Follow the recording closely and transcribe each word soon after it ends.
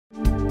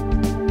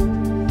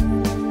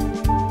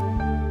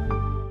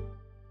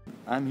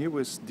I'm here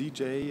with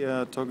DJ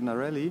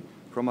Tognarelli,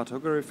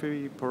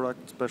 Chromatography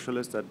Product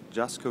Specialist at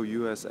Jasco,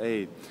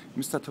 USA.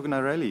 Mr.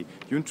 Tognarelli,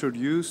 you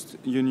introduced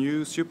your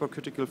new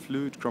supercritical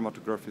fluid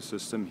chromatography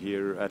system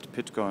here at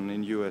Pittcon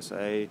in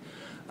USA.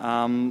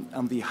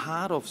 And the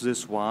heart of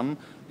this one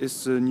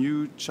is the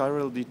new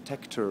chiral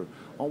detector.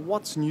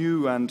 What's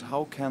new and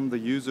how can the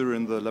user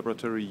in the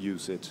laboratory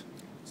use it?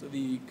 So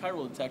the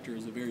chiral detector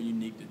is a very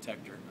unique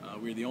detector.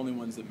 We're the only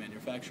ones that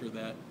manufacture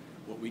that.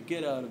 What we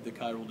get out of the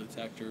chiral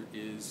detector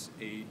is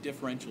a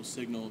differential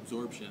signal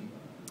absorption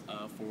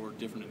for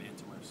different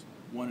enantiomers.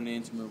 One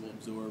enantiomer will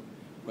absorb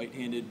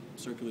right-handed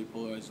circularly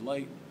polarized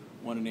light.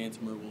 One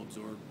enantiomer will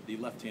absorb the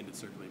left-handed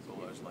circularly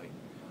polarized light.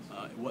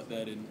 What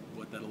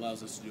that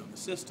allows us to do in the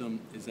system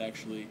is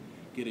actually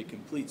get a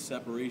complete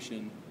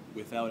separation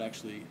without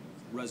actually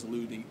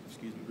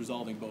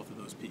resolving both of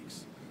those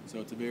peaks.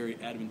 So it's a very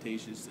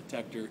advantageous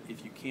detector.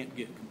 If you can't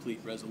get complete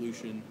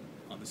resolution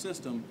on the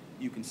system,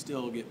 you can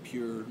still get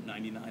pure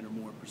 99 or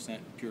more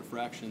 % pure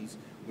fractions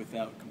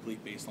without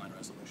complete baseline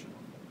resolution.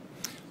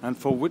 And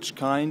for which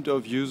kind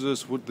of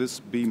users would this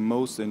be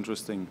most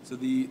interesting? So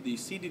the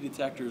CD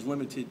detector is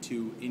limited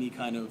to any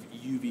kind of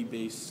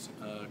UV-based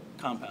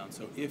compound.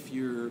 So if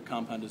your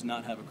compound does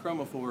not have a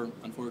chromophore,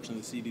 unfortunately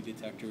the CD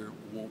detector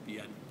won't be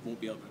able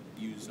to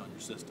be used on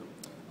your system.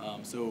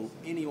 So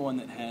anyone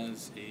that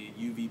has a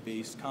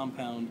UV-based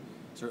compound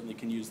certainly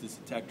can use this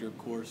detector. Of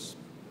course,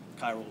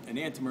 chiral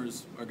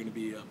enantiomers are going to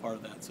be a part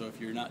of that. So if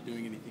you're not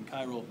doing anything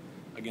chiral,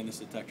 again, this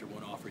detector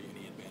won't offer you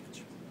any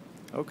advantage.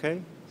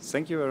 Okay,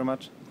 thank you very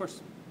much. Of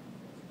course.